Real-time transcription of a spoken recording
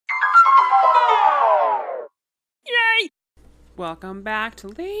Welcome back to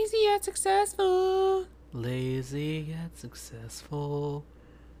Lazy Yet Successful. Lazy yet successful.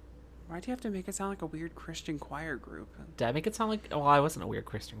 Why do you have to make it sound like a weird Christian choir group? Did I make it sound like... Well, I wasn't a weird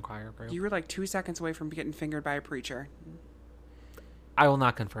Christian choir group. You were like 2 seconds away from getting fingered by a preacher. I will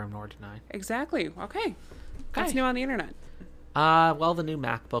not confirm nor deny. Exactly. Okay. That's Okay. new on the internet. Well, the new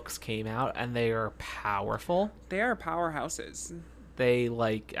MacBooks came out, and they are powerful. They are powerhouses. They,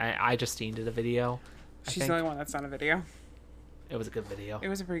 I just did a video. She's the only one that's on a video. It was a good video. It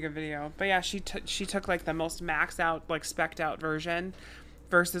was a pretty good video. But yeah, she took like the most maxed out, like spec'd out version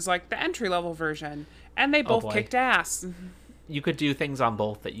versus like the entry level version. And they both boy. kicked ass You could do things on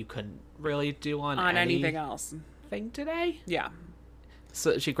both that you couldn't really do on anything else. Thing today. Yeah.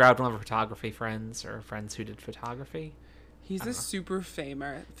 So she grabbed one of her photography friends, or friends who did photography. He's a super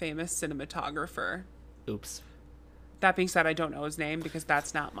famous cinematographer. Oops. That being said, I don't know his name because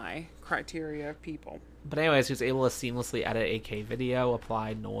that's not my criteria of people. But anyways, he was able to seamlessly edit 8K video,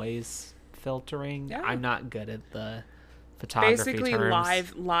 apply noise filtering. Yeah. I'm not good at the photography Basically,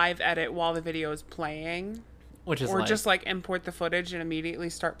 terms, live edit while the video is playing, which is or like, just like import the footage and immediately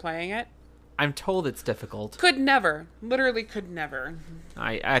start playing it. I'm told it's difficult. Could never, literally could never.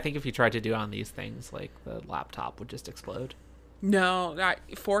 I think if you tried to do it on these things, like the laptop would just explode. No,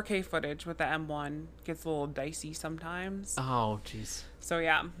 4K footage with the M1 gets a little dicey sometimes. Oh, jeez. So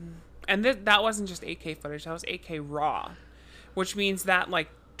yeah, and that wasn't just 8K footage; that was 8K raw, which means that like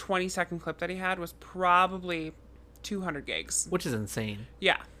 20-second clip that he had was probably 200 gigs. Which is insane.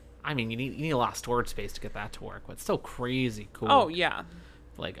 Yeah. I mean, you need a lot of storage space to get that to work, but it's so crazy cool. Oh yeah.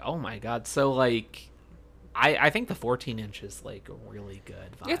 Like, oh my god. So like, I think the 14 inch is like a really good.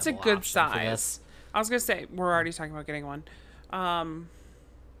 It's a viable good option for size. this. I was gonna say we're already talking about getting one.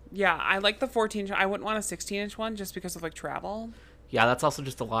 Yeah, I like the 14 inch. I wouldn't want a 16 inch one just because of like travel. Yeah, that's also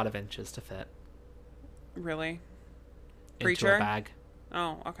just a lot of inches to fit Really? into Preacher? a bag.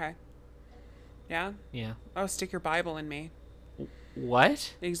 Oh, okay. Yeah. Yeah. Oh, stick your Bible in me.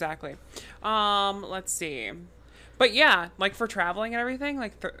 What? Exactly. Let's see. But yeah, like for traveling and everything,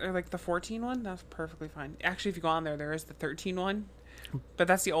 like like the 14 one, that's perfectly fine. Actually, if you go on there is the 13 one, but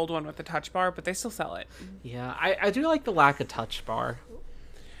that's the old one with the touch bar. But they still sell it. Yeah, I do like the lack of touch bar.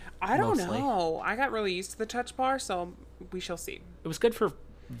 I don't Mostly. know. I got really used to the touch bar, so we shall see. It was good for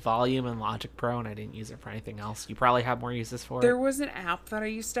Volume and Logic Pro, and I didn't use it for anything else. You probably have more uses for There it. was an app that I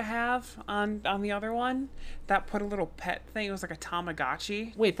used to have on the other one that put a little pet thing. It was like a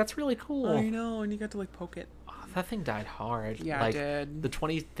Tamagotchi. Wait, that's really cool. I know, and you got to like poke it. Oh, that thing died hard. Yeah, like, it did. The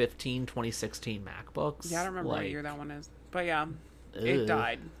 2015, 2016 MacBooks. Yeah, I don't remember what like, year that one is, but yeah, ugh. it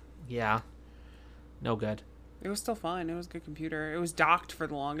died. Yeah. No good. It was still fun. It was a good computer. It was docked for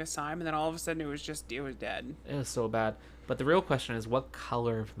the longest time, and then all of a sudden it was dead. It was so bad. But the real question is, what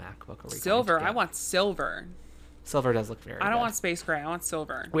color of MacBook are we Silver. going to I get? want silver. Silver does look very I don't good. want space gray. I want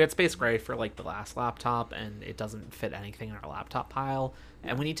silver. We had space gray for like the last laptop, and it doesn't fit anything in our laptop pile,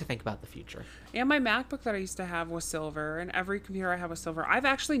 and we need to think about the future. And my MacBook that I used to have was silver, and every computer I have was silver. I've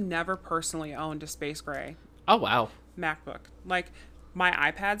actually never personally owned a space gray Oh wow. MacBook. Like my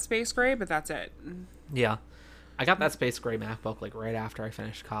iPad space gray, but that's it. Yeah. I got that space gray MacBook like right after I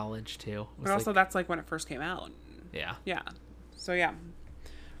finished college too. It was But also, like, that's like when it first came out. yeah. Yeah. So yeah,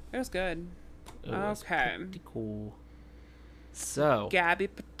 it was good. It was Okay. pretty cool. So Gabby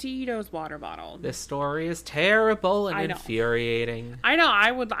Petito's water bottle. this story is terrible and I know. infuriating. I know.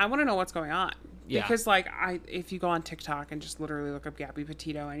 I want to know what's going on. Yeah. Because like if you go on TikTok and just literally look up Gabby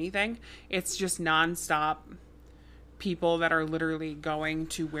Petito anything, it's just nonstop people that are literally going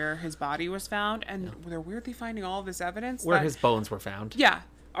to where his body was found, and they're weirdly finding all this evidence Where that, his bones were found. yeah,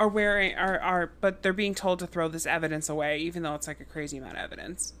 are wearing but they're being told to throw this evidence away, even though it's like a crazy amount of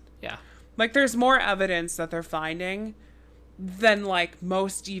evidence. Yeah. Like there's more evidence that they're finding than like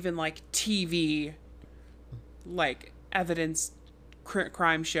most even like TV like evidence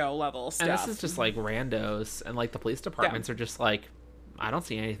crime show level stuff. And this is just like randos, and like the police departments are just like, I don't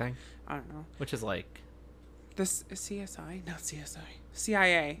see anything, I don't know. which is like, This CSI, not CSI,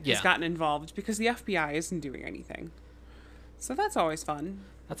 CIA has Yeah. gotten involved because the FBI isn't doing anything. So that's always fun.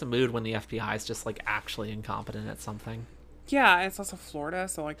 that's a mood when the FBI is just like actually incompetent at something. Yeah, it's also Florida,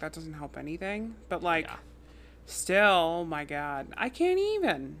 so like that doesn't help anything. But like, Yeah. still, oh my god, I can't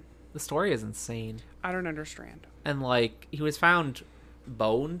even. The story is insane. I don't understand. And like, he was found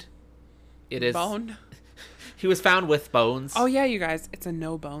boned. It is Bone. He was found with bones. Oh yeah, you guys, it's a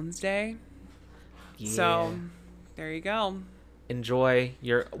no bones day. Yeah. So there you go. Enjoy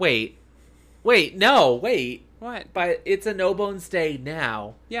your wait, no, wait. What? But it's a no bones day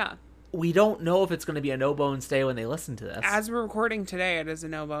now. Yeah. we don't know if it's going to be a no bones day when they listen to this. As we're recording today, it is a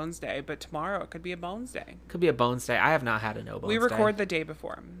no bones day, but tomorrow it could be a bones day. Could be a bones day. I have not had a no bones day. We record the day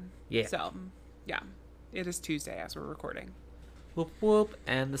before. Yeah. So, yeah. It is Tuesday as we're recording. Whoop whoop,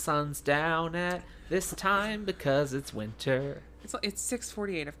 and the sun's down at this time because it's winter. It's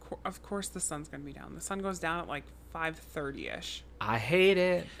 6:48. Of course the sun's going to be down. The sun goes down at like 5:30ish. I hate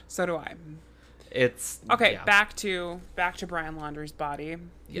it. So do I. It's okay. Yeah. Back to Brian Laundrie's body.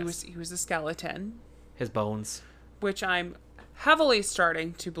 Yes. He was a skeleton, His bones. which I'm heavily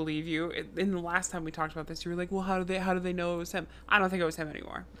starting to believe you. In the last time we talked about this, you were like, "Well, how do they know it was him?" I don't think it was him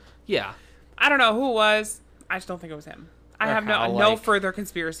anymore. Yeah. I don't know who it was. I just don't think it was him. I Or have how, no like- further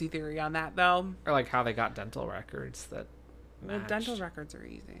conspiracy theory on that though. Or like how they got dental records that Well, matched. dental records are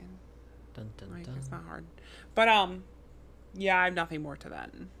easy. Dun, dun, Like, dun. it's not hard. But yeah, I have nothing more to that.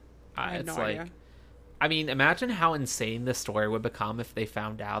 I have It's no like, idea. I mean, imagine how insane this story would become if they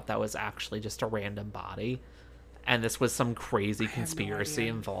found out that was actually just a random body, and this was some crazy have no conspiracy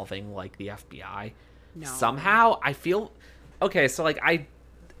idea. involving like the FBI. No. Somehow, I feel okay. So like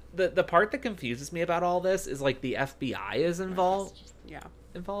the part that confuses me about all this is like the FBI is involved, Yeah.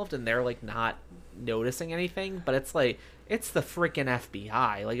 and they're like not noticing anything, but it's like it's the freaking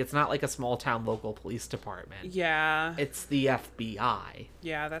FBI. Like it's not like a small town local police department. Yeah. It's the FBI.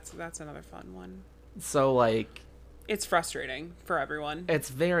 Yeah, that's another fun one. So like It's frustrating for everyone. it's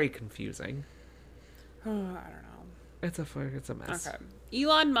very confusing. I don't know. It's a mess. Okay.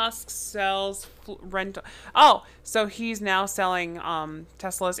 Elon Musk sells rental. Oh, so he's now selling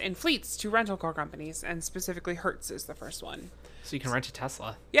Teslas in fleets to rental car companies, and specifically Hertz is the first one. So you can rent a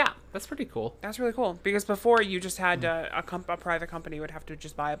Tesla. Yeah, That's pretty cool. that's really cool because before you just had a private company would have to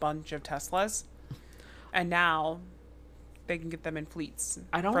just buy a bunch of Teslas, and now they can get them in fleets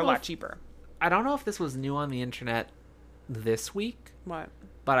I don't for a know lot if- cheaper. I don't know if this was new on the internet this week, What?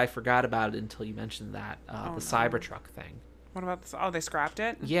 but I forgot about it until you mentioned that Oh, the no. Cybertruck thing. What about this? Oh, they scrapped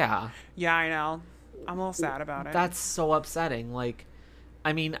it. Yeah, Yeah, I know. I'm a little sad about it. that's so upsetting. Like,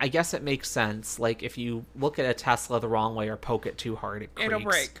 I mean, I guess it makes sense. Like, if you look at a Tesla the wrong way or poke it too hard, it creaks. It'll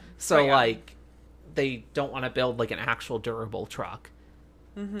break. So, But yeah. like, they don't want to build like an actual durable truck.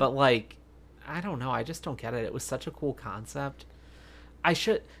 Mm-hmm. But like, I don't know. I just don't get it. It was such a cool concept.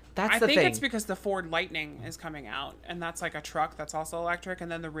 That's I the think thing. it's because the Ford Lightning is coming out, and that's like a truck that's also electric, and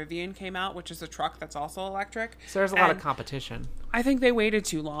then the Rivian came out, which is a truck that's also electric. So there's a lot of And competition. I think they waited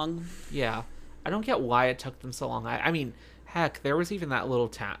too long. Yeah. I don't get why it took them so long. I mean, heck, there was even that little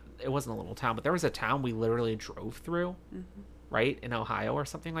town. It wasn't a little town, but there was a town we literally drove through, right? In Ohio or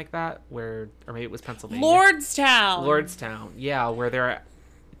something like that, or maybe it was Pennsylvania. Lordstown! Lordstown. Yeah, where they're...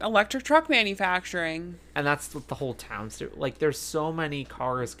 Electric truck manufacturing. And that's what the whole town's do. Like, there's so many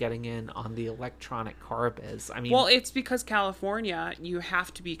cars getting in on the electronic car biz. I mean, Well, it's because California, you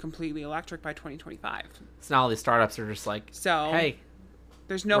have to be completely electric by 2025. so now all these startups are just like, So hey,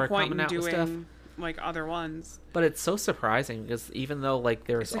 there's no we're point in coming out with stuff. doing like other ones. but it's so surprising because even though like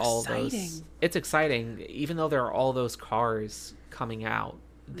there's It's all exciting. those, it's exciting. Even though there are all those cars coming out,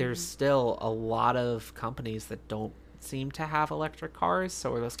 there's still a lot of companies that don't seem to have electric cars.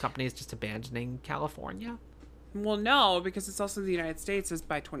 So are those companies just abandoning California? Well, no, because it's also the United States is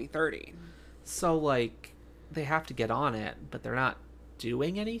by 2030. So like they have to get on it, but they're not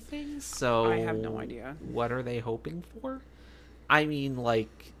doing anything. So I have no idea. What are they hoping for? I mean,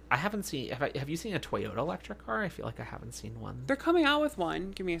 like, I haven't seen. Have you seen a Toyota electric car? I feel like I haven't seen one. They're coming out with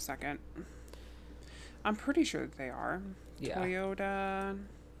one. Give me a second. I'm pretty sure that they are. Yeah. Toyota.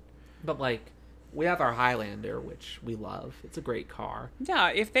 But like, we have our Highlander, which we love. It's a great car. Yeah,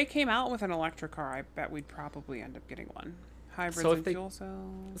 if they came out with an electric car, I bet we'd probably end up getting one. Hybrids So if and they- fuel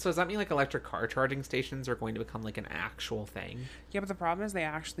cells. So does that mean like electric car charging stations are going to become like an actual thing? Yeah, but the problem is they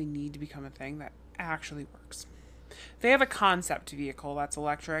actually need to become a thing that actually works. They have a concept vehicle that's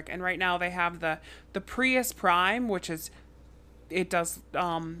electric, and right now they have the Prius Prime, which is it does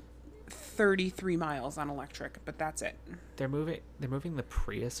 33 miles on electric, but that's it. They're moving the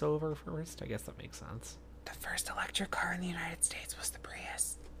Prius over first. I guess that makes sense. The first electric car in the United States was the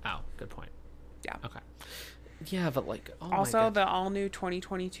Prius. Oh, good point. Yeah. Okay. Yeah, but like, oh my Also, God. the all-new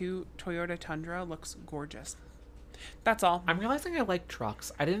 2022 Toyota Tundra looks gorgeous. That's all. I'm realizing I like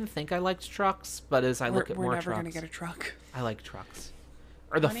trucks. I didn't think I liked trucks, but as I look at We're more never trucks, gonna get a truck. I like trucks.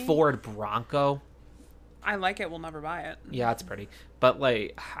 Or the Honey? Ford Bronco. I like it. We'll never buy it. Yeah, it's pretty. But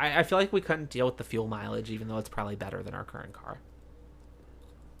like, I feel like we couldn't deal with the fuel mileage, even though it's probably better than our current car.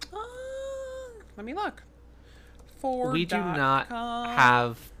 Let me look. Ford. We do not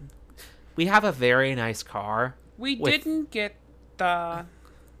have. We have a very nice car. We with- didn't get the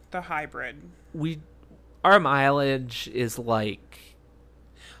hybrid. Our mileage is like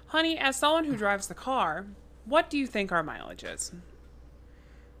Honey, as someone who drives the car, what do you think our mileage is?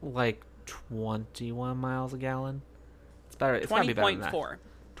 Like 21 miles a gallon. It's better. It's gotta be better than that. 20.4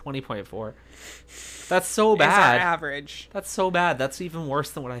 20.4. That's so is our bad. average. That's so bad. That's even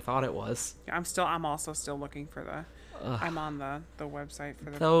worse than what I thought it was. I'm also still looking for the. I'm on the website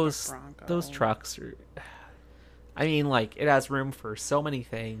for the Bronco. Those trucks are. I mean, like, it has room for so many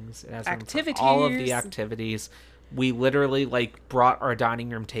things. It has room for all of the activities. We literally, like, brought our dining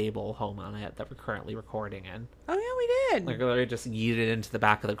room table home on it that we're currently recording in. Oh, yeah, we did. Like, literally just yeeted it into the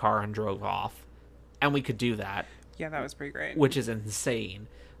back of the car and drove off. And we could do that. Yeah, that was pretty great. Which is insane.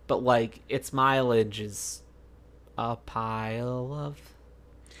 But, like, its mileage is a pile of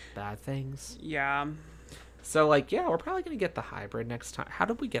bad things. Yeah. So, like, yeah, we're probably going to get the hybrid next time. How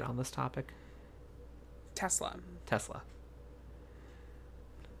did we get on this topic? Tesla.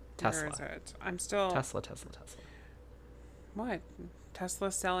 Where is it? I'm still... Tesla. What?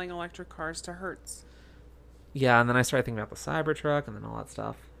 Tesla's selling electric cars to Hertz. Yeah, and then I started thinking about the Cybertruck and then all that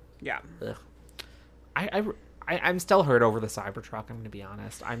stuff. Yeah. Ugh. I'm still hurt over the Cybertruck, I'm going to be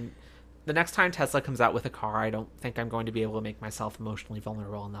honest. The next time Tesla comes out with a car, I don't think I'm going to be able to make myself emotionally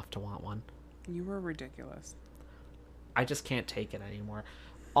vulnerable enough to want one. You were ridiculous. I just can't take it anymore.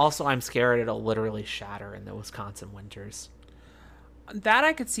 Also, I'm scared it'll literally shatter in the Wisconsin winters. That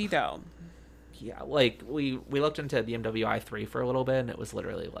I could see, though. Yeah, like, we looked into the BMW i3 for a little bit, and it was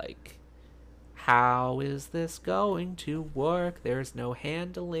literally like, how is this going to work? There's no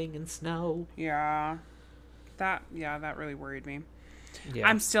handling in snow. Yeah. That really worried me. Yeah.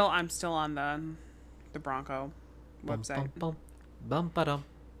 I'm still on the Bronco website. Bum.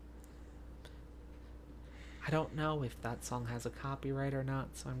 I don't know if that song has a copyright or not,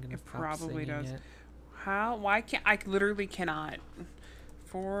 so I'm gonna stop probably singing does. it. Why can't I literally cannot.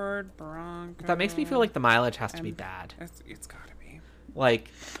 Ford Bronco. That makes me feel like the mileage has to be bad. It's gotta be. Like,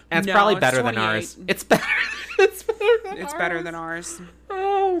 and it's No, probably it's better than 28. ours. It's better. It's Better than ours.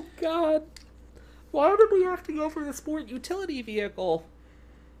 Oh God! Why did we have to go for the sport utility vehicle?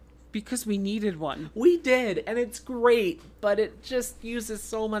 Because we needed one. We did, and it's great, but it just uses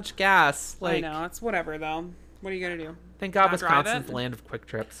so much gas. Like, I know, it's whatever though. What are you gonna do? Thank God Not drive Wisconsin's it? the land of quick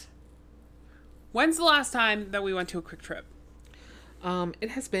trips. When's the last time that we went to a Quick Trip? It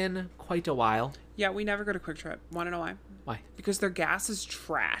has been quite a while. Yeah, we never go to Quick Trip. Want to know why? Why? Because their gas is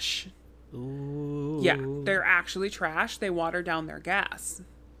trash. Ooh. Yeah, they're actually trash. They water down their gas.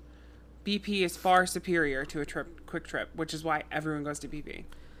 BP is far superior to a Quick Trip, which is why everyone goes to BP.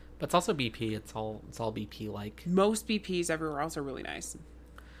 But it's also BP. It's all BP like. Most BPs everywhere else are really nice.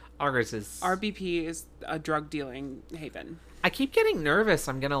 Ours is. Our BP is a drug dealing haven. I keep getting nervous.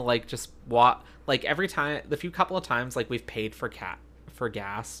 I'm gonna like just walk like every time. The couple of times like we've paid for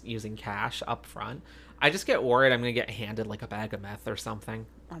gas using cash up front. I just get worried I'm gonna get handed like a bag of meth or something.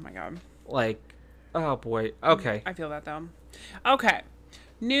 Oh my god. Like, oh boy. Okay. I feel that though. Okay.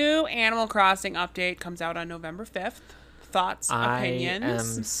 New Animal Crossing update comes out on November 5th. Thoughts, opinions? I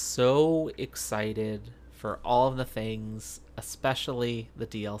am so excited for all of the things, especially the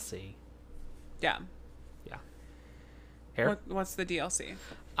DLC. Yeah. Yeah. Here? What's the DLC?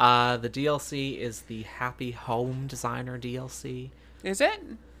 The DLC is the Happy Home Designer DLC. Is it?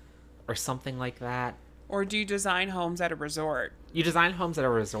 Or something like that. Or do you design homes at a resort? You design homes at a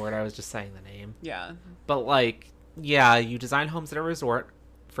resort. I was just saying the name. Yeah. But, like, yeah, you design homes at a resort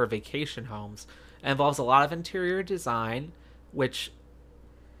for vacation homes. It involves a lot of interior design, which,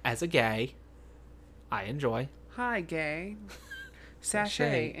 as a gay, I enjoy. Hi, gay.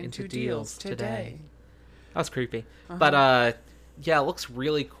 Sashay into deals today. That was creepy. But, yeah, it looks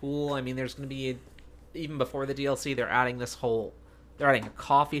really cool. I mean, there's going to be, even before the DLC, they're adding a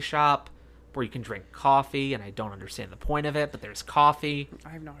coffee shop where you can drink coffee, and I don't understand the point of it, but there's coffee. I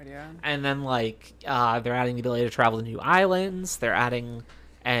have no idea. And then, like, they're adding the ability to travel to new islands. They're adding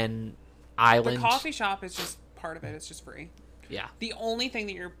an island. The coffee shop is just part of it. It's just free. Yeah. The only thing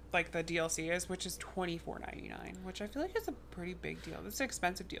that you're, like, the DLC is, which is $24.99, which I feel like is a pretty big deal. It's an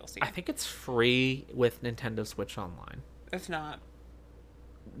expensive DLC. I think it's free with Nintendo Switch Online. It's not.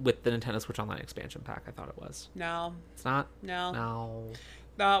 With the Nintendo Switch Online expansion pack, I thought it was. No. It's not? No.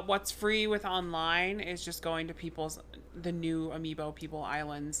 No. What's free with online is just going to the new Amiibo people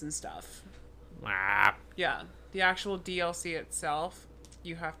islands and stuff. Ah. Yeah. The actual DLC itself,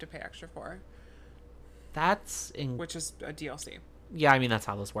 you have to pay extra for. Which is a DLC. Yeah, I mean, that's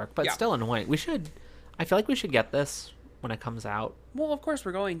how those work. But yeah. It's still annoying. I feel like we should get this when it comes out. Well, of course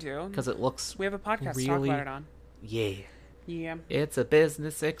we're going to. Because it looks We have a podcast really, to talk about it on. Yeah. Yeah. It's a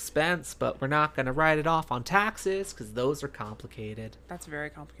business expense, but we're not going to write it off on taxes because those are complicated. That's very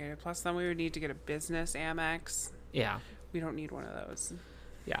complicated. Plus, then we would need to get a business Amex. Yeah. We don't need one of those.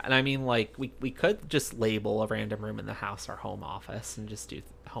 Yeah, and I mean, like, we could just label a random room in the house our home office and just do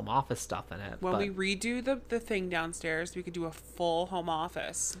home office stuff in it. When we redo the thing downstairs, we could do a full home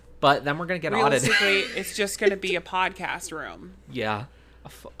office. But then we're going to get audited. Realistically, it's just going to be a podcast room. Yeah.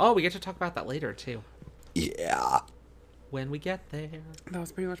 Oh, we get to talk about that later, too. Yeah. When we get there. That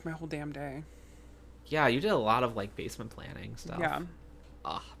was pretty much my whole damn day. Yeah, you did a lot of, like, basement planning stuff. Yeah.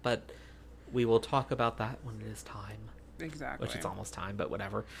 But we will talk about that when it is time. Exactly. Which it's almost time, but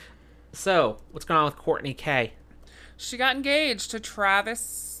whatever. So, what's going on with Courtney K? She got engaged to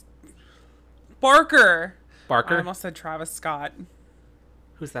Travis Barker. Barker? I almost said Travis Scott.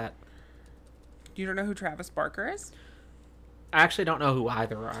 Who's that? You don't know who Travis Barker is? I actually don't know who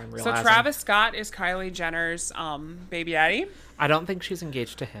either are. I'm realizing. So Travis Scott is Kylie Jenner's baby daddy. I don't think she's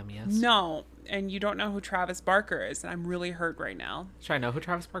engaged to him, yes. No, and you don't know who Travis Barker is, and I'm really hurt right now. Should I know who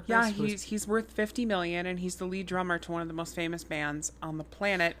Travis Barker Yeah, is? he's worth $50 million, and he's the lead drummer to one of the most famous bands on the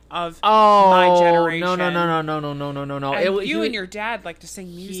planet of Oh, my generation. no. And you and your dad like to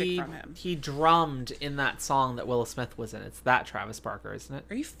sing music from him. He drummed in that song that Willow Smith was in. It's that Travis Barker, isn't it?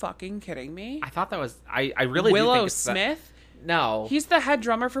 Are you fucking kidding me? I thought that was... I really do Willow think it's Smith? That. No. He's the head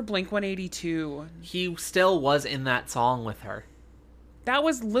drummer for Blink-182. He still was in that song with her. That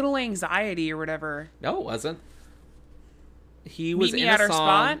was Little Anxiety or whatever. No, it wasn't. He was Meet Me in at a Our song...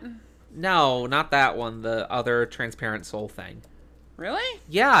 Spot? No, not that one. The other Transparent Soul thing. Really?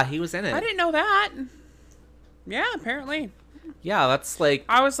 Yeah, he was in it. I didn't know that. Yeah, apparently. Yeah, that's like...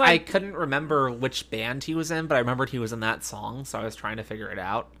 I was like... I couldn't remember which band he was in, but I remembered he was in that song, so I was trying to figure it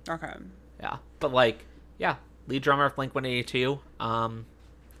out. Okay. Yeah. But, like, yeah. Lead drummer of Blink-182.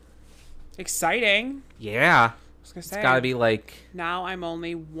 Exciting. Yeah. I was gonna say, It's gotta be, like... now I'm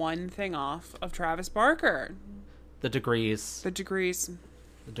only one thing off of Travis Barker. The degrees. The degrees.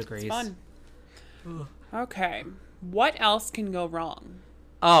 The degrees. It's fun. Okay. What else can go wrong?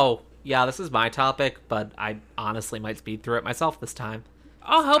 Oh, yeah, this is my topic, but I honestly might speed through it myself this time.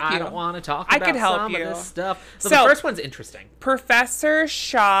 I'll help you. I don't want to talk I about could help some you. of this stuff. So So- the first one's interesting. Professor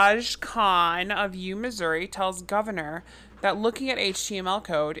Shaj Khan of U Missouri tells governor that looking at HTML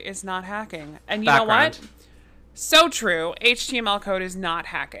code is not hacking. And you know Background. what? So true. HTML code is not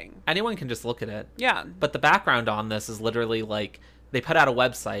hacking. Anyone can just look at it. Yeah. But the background on this is literally like they put out a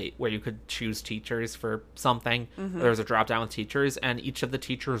website where you could choose teachers for something. There was a drop down with teachers, and each of the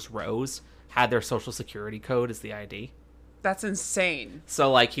teachers' rows had their social security code as the ID. That's insane. So,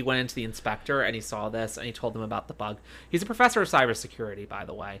 like, he went into the inspector and he saw this and he told them about the bug. He's a professor of cybersecurity, by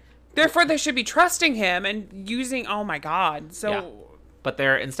the way. Therefore, they should be trusting him and using. Oh my God. So. Yeah. But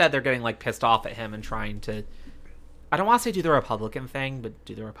instead they're getting like pissed off at him and trying to, I don't want to say do the Republican thing, but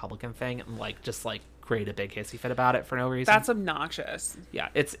do the Republican thing and like just like create a big hissy fit about it for no reason. That's obnoxious. Yeah,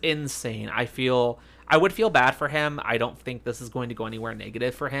 it's insane. I would feel bad for him. I don't think this is going to go anywhere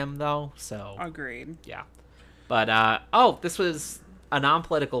negative for him though. So Agreed. yeah. But this was a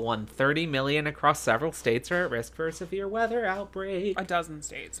non-political one. 30 million across several states are at risk for a severe weather outbreak. A dozen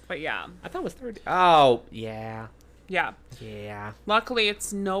states, but yeah. I thought it was 30. Oh, yeah. Yeah. Yeah. Luckily,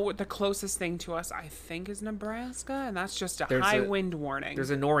 it's the closest thing to us, I think, is Nebraska, and that's just a high wind warning. There's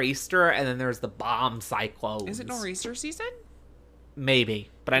a nor'easter, and then there's the bomb cyclone. Is it nor'easter season?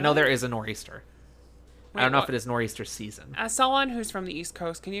 Maybe, but I know there is a nor'easter. I Wait, don't know what? if it is nor'easter season. As someone who's from the East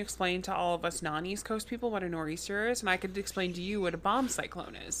Coast, can you explain to all of us non-East Coast people what a nor'easter is? And I could explain to you what a bomb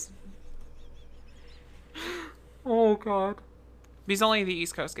cyclone is. Oh, God. Because only the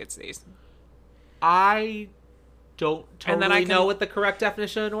East Coast gets these. I don't And then totally I know what the correct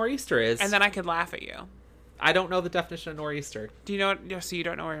definition of nor'easter is. And then I could laugh at you. I don't know the definition of nor'easter. Do you know? So you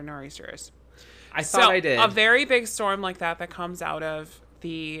don't know what a nor'easter is? I thought I did. A very big storm like that comes out of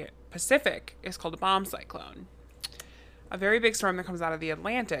the Pacific is called a bomb cyclone. A very big storm that comes out of the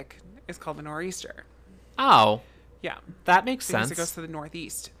Atlantic is called a nor'easter. Oh, Yeah. that makes Because sense. it goes to the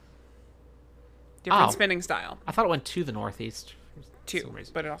northeast. Different spinning style, I thought it went to the northeast. for too. some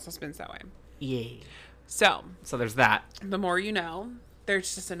reason. But it also spins that way. Yeah. So, So there's that. the more you know,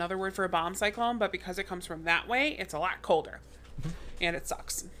 there's just another word for a bomb cyclone, but because it comes from that way, it's a lot colder. And it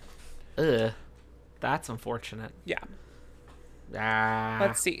sucks. Ugh. That's unfortunate. Yeah. Ah.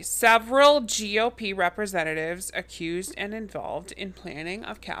 Let's see. Several GOP representatives accused and involved in planning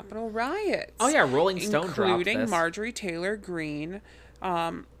of Capitol riots. Oh, yeah, Rolling Stone dropped including this. Marjorie Taylor Greene,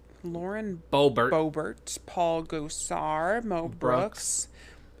 Lauren Boebert. Paul Gosar, Mo Brooks.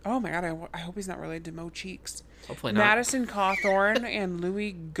 Oh my God, I hope he's not related to Mo Cheeks. Hopefully not. Madison Cawthorn and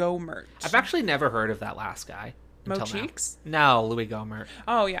Louis Gohmert. I've actually never heard of that last guy. Mo until now. Cheeks? No, Louis Gohmert.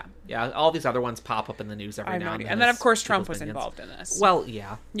 Oh yeah, Yeah, all these other ones pop up in the news I every have now no and idea. then. And then of as course Trump people's was minions. involved in this. Well,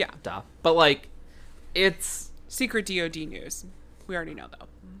 yeah. Yeah. Duh. But, like, it's... Secret DOD news. We already know, though.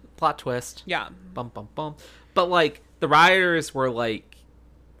 Plot twist. Yeah. Bum, bum, bum. But, like, the rioters were, like...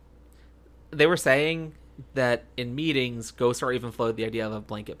 They were saying that in meetings, Gosar even floated the idea of a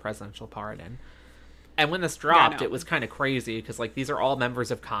blanket presidential pardon. And when this dropped, no. it was kind of crazy, because, like, these are all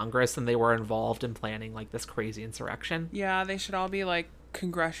members of Congress, and they were involved in planning, like, this crazy insurrection. Yeah, they should all be, like,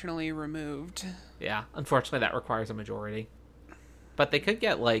 congressionally removed. Yeah, unfortunately, that requires a majority. But they could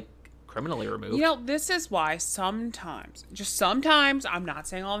get, like, criminally removed. You know, this is why sometimes, just sometimes, I'm not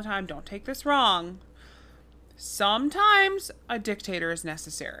saying all the time, don't take this wrong. Sometimes a dictator is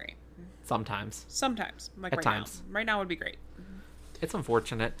necessary. Sometimes. Sometimes. Like At right times. now. Right now would be great. It's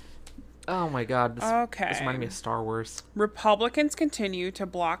unfortunate. Oh my god. This reminded me of Star Wars. Republicans continue to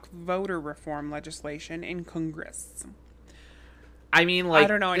block voter reform legislation in Congress. I mean, like, I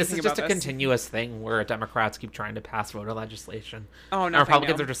don't know this is anything just a about this. continuous thing where Democrats keep trying to pass voter legislation. Oh, And no.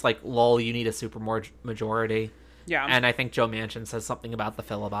 Republicans are just like, lol, you need a super majority. Yeah. And I think Joe Manchin says something about the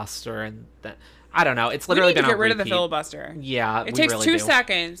filibuster, and that, I don't know. It's we literally need to been get on rid of the repeat. filibuster. Yeah, It we takes really 2 do.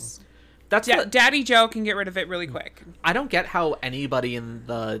 seconds. That's what, Daddy Joe can get rid of it really quick. I don't get how anybody in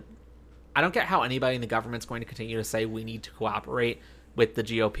the government's going to continue to say we need to cooperate with the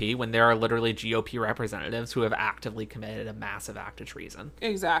GOP when there are literally GOP representatives who have actively committed a massive act of treason.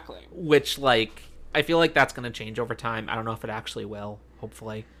 Exactly. Which, like, I feel like that's going to change over time. I don't know if it actually will,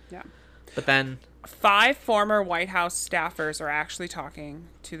 hopefully. Yeah. But then... 5 former White House staffers are actually talking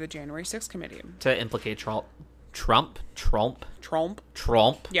to the January 6th committee. To implicate Trump.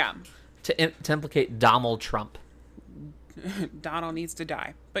 Yeah. To implicate Donald Trump. Donald needs to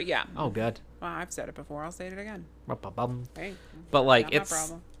die. But yeah. Oh, good. Well, I've said it before. I'll say it again. Hey. But, like, Not my it's...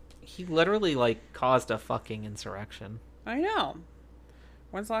 problem. He literally, like, caused a fucking insurrection. I know.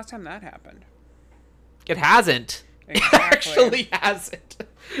 When's the last time that happened? It hasn't. Exactly. It actually hasn't.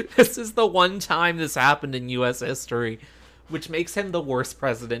 This is the one time this happened in U.S. history, which makes him the worst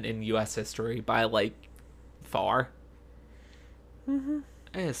president in U.S. history by, like, far. Mm-hmm.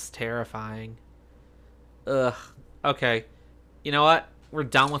 It's terrifying. Ugh. Okay. You know what? We're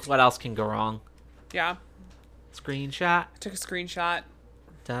done with what else can go wrong. Yeah. Screenshot. I took a screenshot.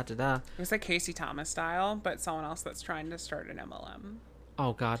 Da da da. It was like Casey Thomas style, but someone else that's trying to start an MLM.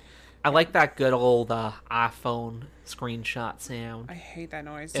 Oh, God. I like that good old iPhone screenshot sound. I hate that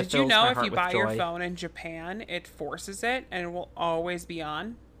noise. It Did you fills know my if heart you with buy your joy. phone in Japan, it forces it and it will always be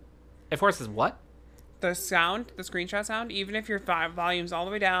on? It forces what? The sound, the screenshot sound, even if your volume's all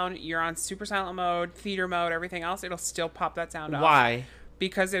the way down, you're on super silent mode, theater mode, everything else, it'll still pop that sound off. Why?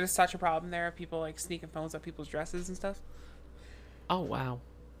 Because it is such a problem there. People like sneaking phones up people's dresses and stuff. Oh, wow.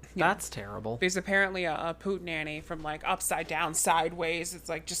 Yeah. That's terrible. There's apparently a poot nanny from like upside down, sideways. It's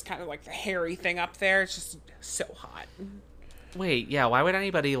like just kind of like the hairy thing up there. It's just so hot. Wait, yeah, why would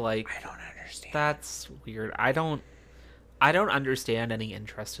anybody, like... I don't understand. That's weird. I don't understand any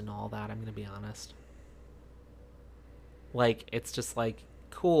interest in all that, I'm gonna be honest. Like, it's just like,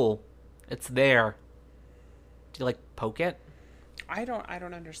 cool. It's there. Do you, like, poke it? I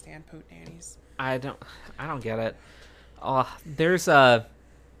don't understand poot nannies. I don't get it. There's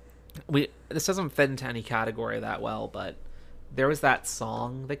this doesn't fit into any category that well, but there was that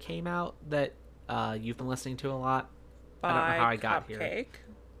song that came out that you've been listening to a lot. I don't know how I got here. Cupcake?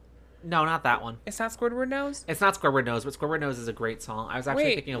 No, not that one. It's not Squidward Nose? It's not Squidward Nose, but Squidward Nose is a great song. I was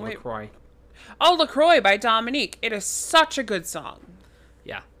actually thinking of LaCroix. Oh, LaCroix by Dominique. It is such a good song.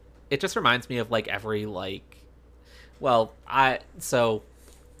 Yeah. It just reminds me of, like, every, like... Well, so,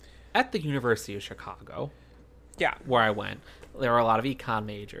 at the University of Chicago... Yeah. Where I went, there were a lot of econ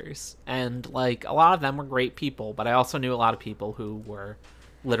majors. And, like, a lot of them were great people, but I also knew a lot of people who were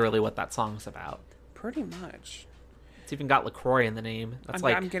literally what that song's about. Pretty much. It's even got LaCroix in the name. That's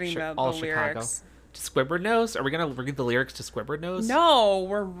I'm getting the lyrics. To Squidward Nose? Are we going to read the lyrics to Squidward Nose? No,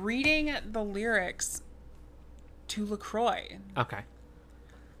 we're reading the lyrics to LaCroix. Okay.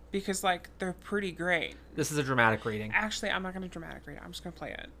 Because, like, they're pretty great. This is a dramatic reading. Actually, I'm not going to dramatic read it. I'm just going to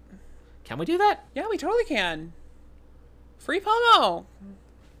play it. Can we do that? Yeah, we totally can. Free promo.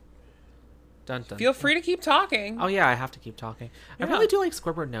 Dun, dun, Feel free to keep talking. Oh, yeah, I have to keep talking. Yeah. I really do like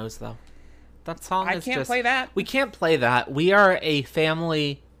Squidward Nose, though. That song I is can't just... play that. We can't play that. We are a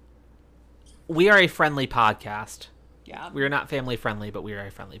family... We are a friendly podcast. Yeah. We are not family friendly, but we are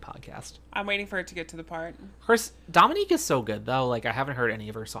a friendly podcast. I'm waiting for it to get to the part. Dominique is so good, though. Like, I haven't heard any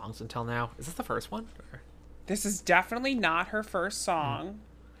of her songs until now. Is this the first one? Or... This is definitely not her first song.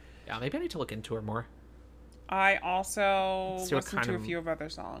 Yeah, maybe I need to look into her more. I also Let's do listened to a few of other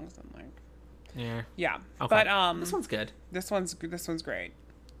songs and like Yeah. Okay. But this one's good. This one's great.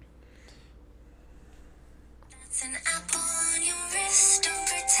 That's an apple on your wrist. Don't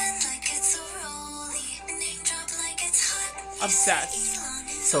pretend like it's a rollie. Name drop like it's hot. Obsessed.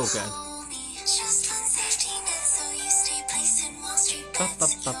 So good.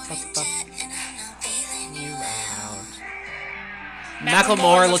 You out.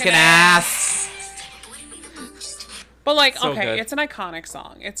 Macklemore looking ass. But like, So okay, good. it's an iconic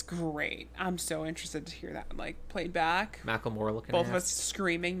song. It's great. I'm so interested to hear that like played back. Macklemore looking Both ass. of us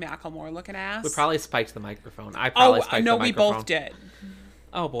screaming Macklemore looking ass. We probably spiked the microphone. I probably Oh spiked no, the we microphone. both did.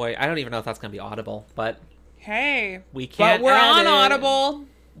 Oh boy, I don't even know if that's gonna be audible, but Hey, we can't. but we're on edit. Audible.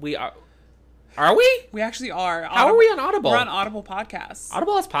 We are. Are we? We actually are. How are we on Audible? We're on Audible Podcasts.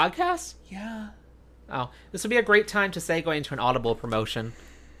 Audible has podcasts? Yeah. Oh, this would be a great time to say going to an Audible promotion.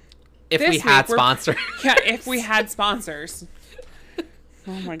 If This we week had we're- sponsors. Yeah, if we had sponsors.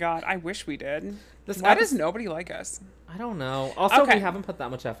 Oh my god, I wish we did. This Why epis- does nobody like us? I don't know. Also, Okay. we haven't put that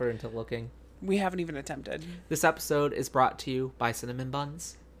much effort into looking. We haven't even attempted. This episode is brought to you by Cinnamon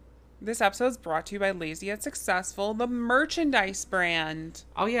Buns. This episode is brought to you by Lazy Yet Successful, the merchandise brand.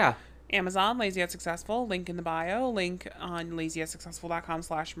 Oh, yeah. Amazon, Lazy Yet Successful, link in the bio, link on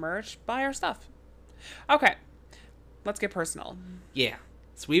lazyyetsuccessful.com/merch. Buy our stuff. Okay, let's get personal. Yeah.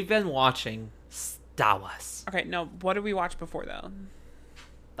 So we've been watching Star Wars. Okay, no, what did we watch before though?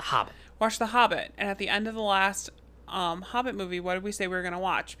 The Hobbit. Watch The Hobbit, and at the end of the last Hobbit movie, what did we say we were going to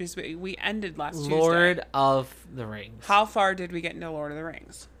watch? Because we ended last Lord Tuesday. of the Rings. How far did we get into Lord of the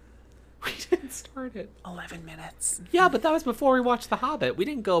Rings? We didn't start it. 11 minutes. Yeah, but that was before we watched The Hobbit. We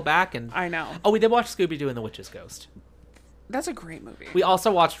didn't go back and... I know. Oh, we did watch Scooby-Doo and the Witch's Ghost. That's a great movie. We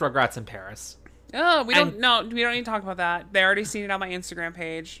also watched Rugrats in Paris. Oh, we And- don't need to talk about that. They already seen it on my Instagram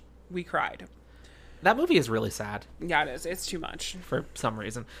page. We cried. That movie is really sad Yeah, it is. It's too much. for some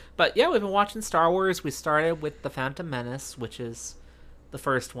reason. But yeah, we've been watching Star Wars. We started with The Phantom Menace, which is the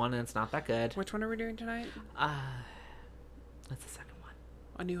first one, and it's not that good. Which one are we doing tonight? That's the second one.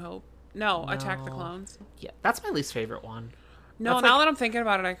 A New Hope? No, Attack the No. Clones. Yeah, that's my least favorite one. No, That's now like- that I'm thinking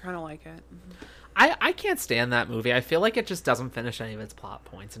about it, I kind of like it. I can't stand that movie. I feel like it just doesn't finish any of its plot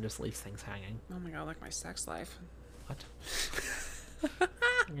points and just leaves things hanging. Oh my god, like my sex life. What?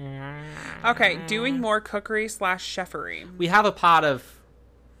 Okay, doing more cookery/chefery. We have a pot of...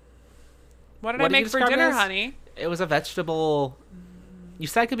 What did What I did you make for describe it dinner, as? honey? It was a vegetable... You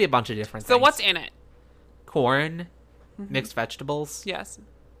said it could be a bunch of different So things. what's in it? Corn, mixed vegetables, Yes.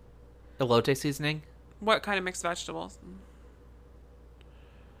 elote seasoning. What kind of mixed vegetables?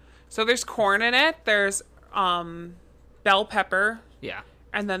 So there's corn in it. There's bell pepper, Yeah,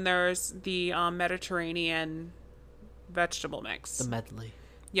 and then there's the Mediterranean vegetable mix. the medley.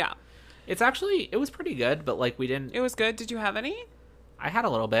 Yeah, It was pretty good, but like we didn't... it was good. Did you have any? I had a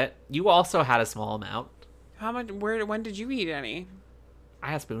little bit. You also had a small amount. How much? Where? When did you eat any? I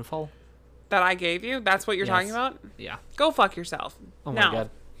had a spoonful. That I gave you? That's what you're Yes. talking about? Yeah. Go fuck yourself. Oh No. my god.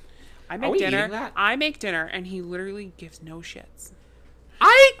 I make we dinner. eating that? I make dinner, and he literally gives no shits.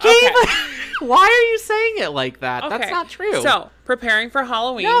 I gave... Why are you saying it like that? Okay. That's not true. So preparing for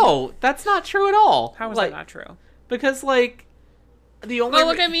Halloween. No, that's not true at all. How is like, that not true? Because like the only Oh,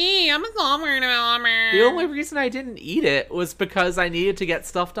 look at me. I'm a summer developer. the only reason I didn't eat it was because I needed to get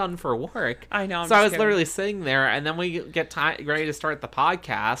stuff done for work. I know. I'm So I just was kidding. literally sitting there, and then we get ready to start the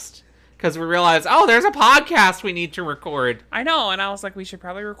podcast because we realized, oh, there's a podcast we need to record. I know, and I was like, we should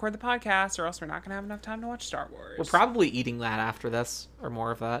probably record the podcast, or else we're not gonna have enough time to watch Star Wars. We're probably eating that after this, or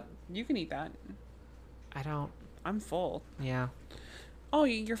more of that. You can eat that. I don't. I'm full. Yeah. Oh,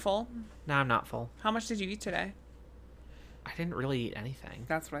 you're full. No, I'm not full. How much did you eat today? I didn't really eat anything.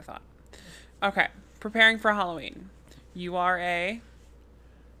 That's what I thought. Okay, preparing for Halloween. You are a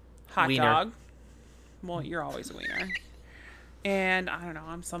hot Wiener. dog. Well, you're always a wiener. And I don't know,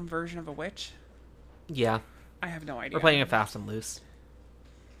 I'm some version of a witch. Yeah. I have no idea. We're playing it fast and loose.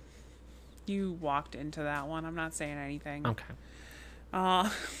 You walked into that one. I'm not saying anything. Okay.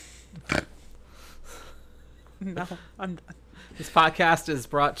 No, I'm done. This podcast is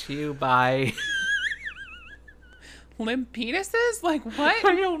brought to you by... Limp penises? Like what?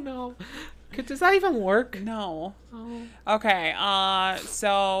 I don't know. Does that even work? No. Oh. Okay,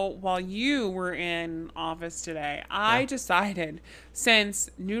 so while you were in office today, I decided, since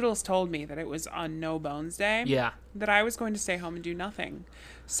Noodles told me that it was on No Bones Day, Yeah. that I was going to stay home and do nothing.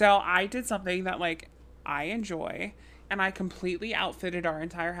 So I did something that, like, I enjoy, and I completely outfitted our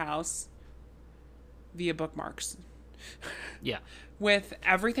entire house via bookmarks Yeah. with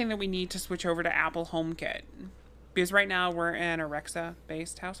everything that we need to switch over to Apple HomeKit. Because right now we're an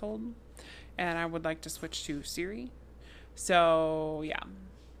Alexa-based household, and I would like to switch to Siri. So, yeah,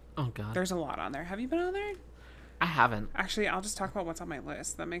 Oh, God. there's a lot on there. Have you been on there? I haven't. Actually, I'll just talk about what's on my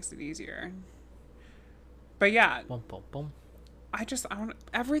list. That makes it easier. But yeah, Boom, boom, boom. I want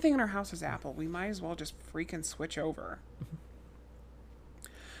everything in our house is Apple. We might as well just freaking switch over.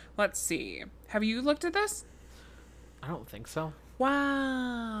 Let's see. Have you looked at this? I don't think so.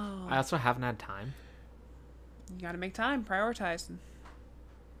 Wow. I also haven't had time. You gotta make time. Prioritize.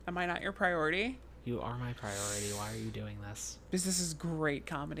 Am I not your priority? You are my priority. Why are you doing this? Because this is great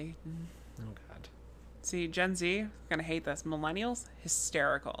comedy. Oh, God. See, Gen Z, gonna hate this. Millennials,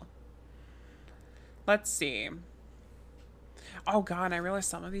 hysterical. Let's see. Oh, God, I realized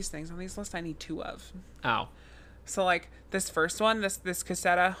some of these things on these lists I need 2 of. Oh. So, like, this first one, this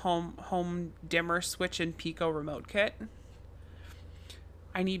Caseta home dimmer switch and Pico remote kit.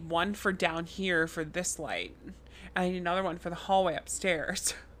 I need one for down here for this light. And I need another one for the hallway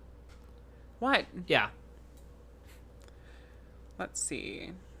upstairs. What? Yeah. Let's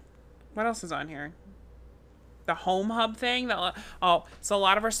see. What else is on here? The home hub thing. So a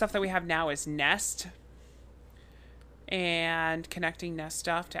lot of our stuff that we have now is Nest. And connecting Nest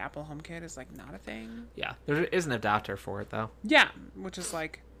stuff to Apple HomeKit is like not a thing. Yeah. There is an adapter for it, though. Yeah, which is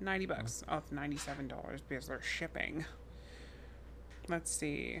like $90. Oh, it's $97 because they're shipping. Let's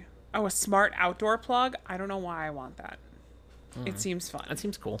see. Oh, a smart outdoor plug. I don't know why I want that. It seems fun. That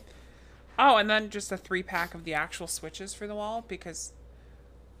seems cool. Oh, and then just a 3-pack of the actual switches for the wall because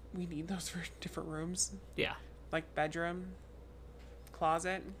we need those for different rooms. Yeah. Like bedroom,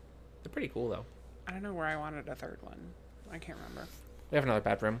 closet. They're pretty cool, though. I don't know where I wanted a third one. I can't remember. We have another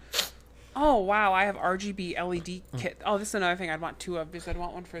bedroom. Oh, wow. I have RGB LED kit. Oh, this is another thing I'd want 2 of because I'd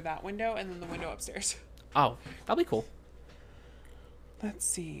want one for that window and then the window upstairs. Oh, that'll be cool. Let's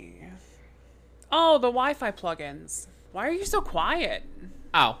see. Oh, the Wi-Fi plugins. Why are you so quiet?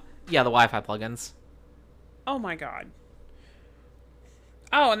 Oh, yeah, the Wi-Fi plugins. Oh, my God.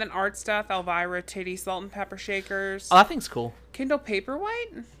 Oh, and then art stuff. Elvira, Titty, Salt and Pepper Shakers. Oh, that thing's cool. Kindle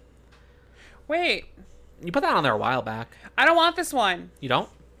Paperwhite? Wait. You put that on there a while back. I don't want this one. You don't?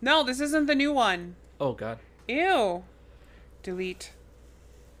 No, this isn't the new one. Oh, God. Ew. Delete.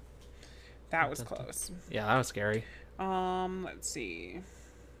 That was close. Yeah, that was scary. Let's see.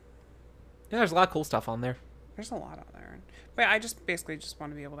 Yeah, there's a lot of cool stuff on there. There's a lot on there. But I just basically just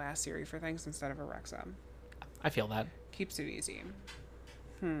want to be able to ask Siri for things instead of Alexa. I feel that. Keeps it easy.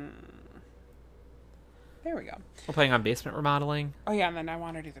 There we go. We're playing on basement remodeling. Oh, yeah, and then I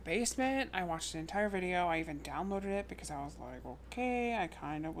want to do the basement. I watched the entire video. I even downloaded it because I was like, okay, I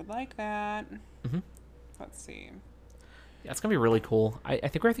kind of would like that. Mm-hmm. Let's see. Yeah, it's going to be really cool. I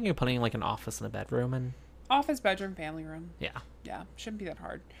think we're thinking of putting like an office and a bedroom and... Office, bedroom, family room. Yeah. Yeah, shouldn't be that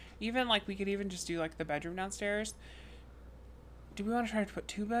hard. Even, like, we could even just do, like, the bedroom downstairs. Do we want to try to put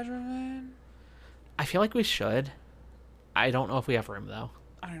 2 bedrooms in? I feel like we should. I don't know if we have room, though.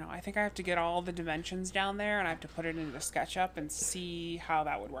 I don't know. I think I have to get all the dimensions down there, and I have to put it into SketchUp and see how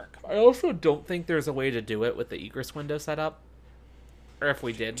that would work. I also don't think there's a way to do it with the egress window set up. Or if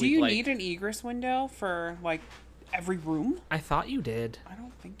we did, Do you need an egress window for, like, every room? I thought you did. I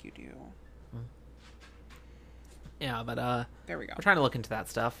don't think you do. Yeah, but There we go. we're trying to look into that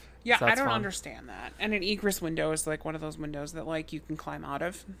stuff. Yeah, so I that's don't fun. understand that. And an egress window is, like, one of those windows that, like, you can climb out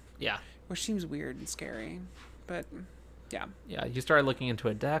of, Yeah. which seems weird and scary. But, yeah. Yeah, you started looking into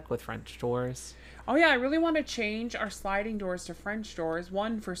a deck with French doors. Oh, yeah, I really want to change our sliding doors to French doors.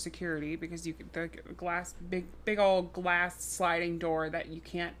 One, for security, because you the glass, big old glass sliding door that you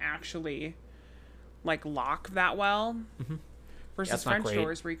can't actually, like, lock that well. Mm-hmm. Versus it's not French great.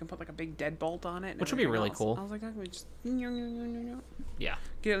 doors where you can put, like, a big deadbolt on it. And Which would be everything really else. cool. I was like, I could just Yeah.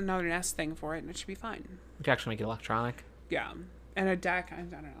 get another Nest thing for it, and it should be fine. We can actually make it electronic. Yeah. And a deck, I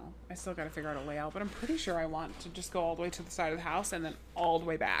don't know. I still got to figure out a layout, but I'm pretty sure I want to just go all the way to the side of the house and then all the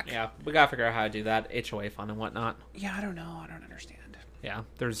way back. Yeah, we gotta figure out how to do that. HOA fund and whatnot. Yeah, I don't know. I don't understand. Yeah,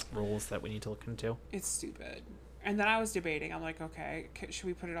 there's rules that we need to look into. It's stupid. And then I was debating. I'm like, okay, should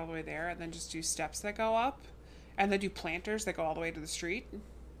we put it all the way there and then just do steps that go up? And then do planters that go all the way to the street?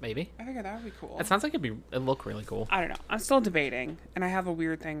 Maybe. I figured that would be cool. It sounds like it'd look really cool. I don't know. I'm still debating. And I have a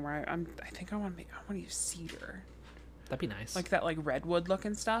weird thing where I think I want to use cedar. That'd be nice. Like that, like redwood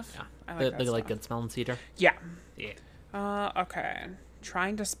looking stuff. Yeah. I Like, like that like stuff. good smelling cedar. Yeah. Yeah. Okay.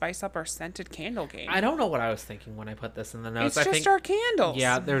 Trying to spice up our scented candle game. I don't know what I was thinking when I put this in the notes. It's I just think, our candles.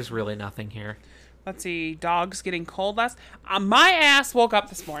 Yeah, there's really nothing here. Let's see. Dogs getting cold last. My ass woke up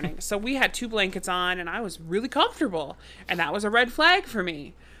this morning, so we had 2 blankets on, and I was really comfortable, and that was a red flag for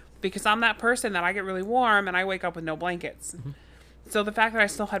me, because I'm that person that I get really warm and I wake up with no blankets. Mm-hmm. So the fact that I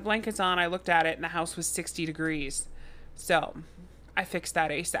still had blankets on, I looked at it, and the house was 60 degrees. So I fixed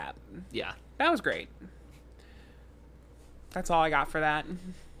that ASAP. Yeah. That was great. That's all I got for that.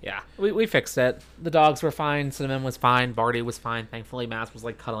 Yeah. We fixed it. The dogs were fine. Cinnamon was fine. Barty was fine. Thankfully, Mass was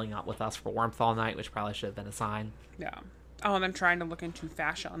like cuddling up with us for warmth all night, which probably should have been a sign. Yeah. Oh, and I'm trying to look into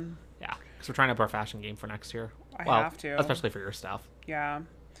fashion. Yeah. Because we're trying to up our fashion game for next year. I have to. Especially for your stuff. Yeah.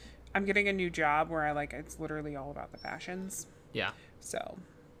 I'm getting a new job where I like it's literally all about the fashions. Yeah. So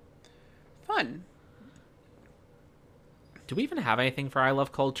fun. Do we even have anything for I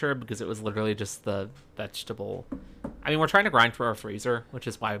Love Culture? Because it was literally just the vegetable. I mean, we're trying to grind through our freezer, which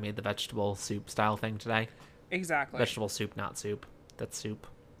is why we made the vegetable soup style thing today. Exactly. Vegetable soup, not soup. That's soup.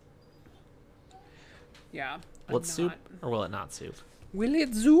 Yeah. Will I'm it soup not- or will it not soup? Will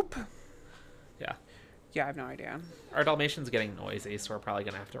it zoop? Yeah. Yeah, I have no idea. Our Dalmatian's getting noisy, so we're probably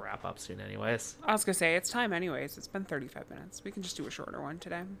going to have to wrap up soon anyways. I was gonna say it's time anyways. It's been 35 minutes. We can just do a shorter one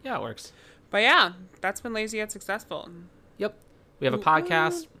today. Yeah, it works. But yeah, that's been Lazy Yet Successful. Yep. We have a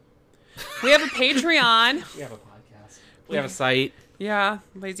podcast. We have a Patreon. We have a podcast. We have a site. Yeah,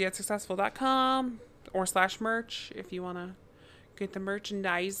 lazyyetsuccessful.com /merch if you want to get the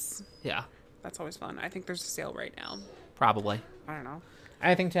merchandise. Yeah, That's always fun. I think there's a sale right now. probably. I don't know.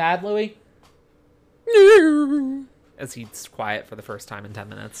 Anything to add, Louis? As he's quiet for the first time in 10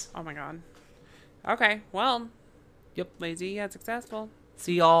 minutes. Oh my god. Okay, well. Yep. Lazy Yet Successful.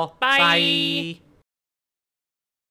 See y'all. Bye. Bye.